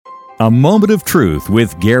A Moment of Truth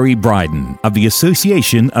with Gary Bryden of the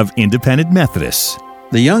Association of Independent Methodists.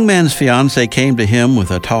 The young man's fiancée came to him with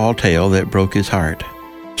a tall tale that broke his heart.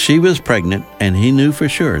 She was pregnant, and he knew for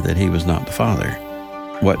sure that he was not the father.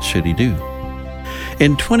 What should he do?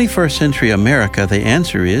 In 21st century America, the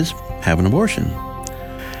answer is have an abortion.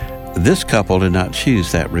 This couple did not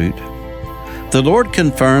choose that route. The Lord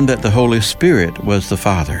confirmed that the Holy Spirit was the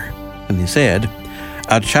Father, and He said,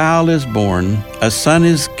 "A child is born, a son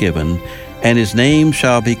is given, and his name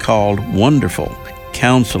shall be called Wonderful,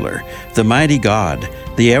 Counselor, the Mighty God,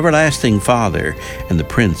 the Everlasting Father, and the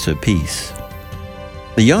Prince of Peace."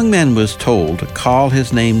 The young man was told to call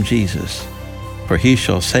his name Jesus, for he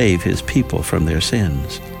shall save his people from their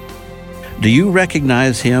sins. Do you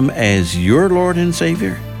recognize him as your Lord and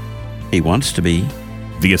Savior? He wants to be.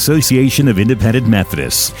 The Association of Independent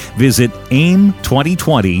Methodists. Visit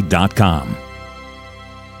aim2020.com.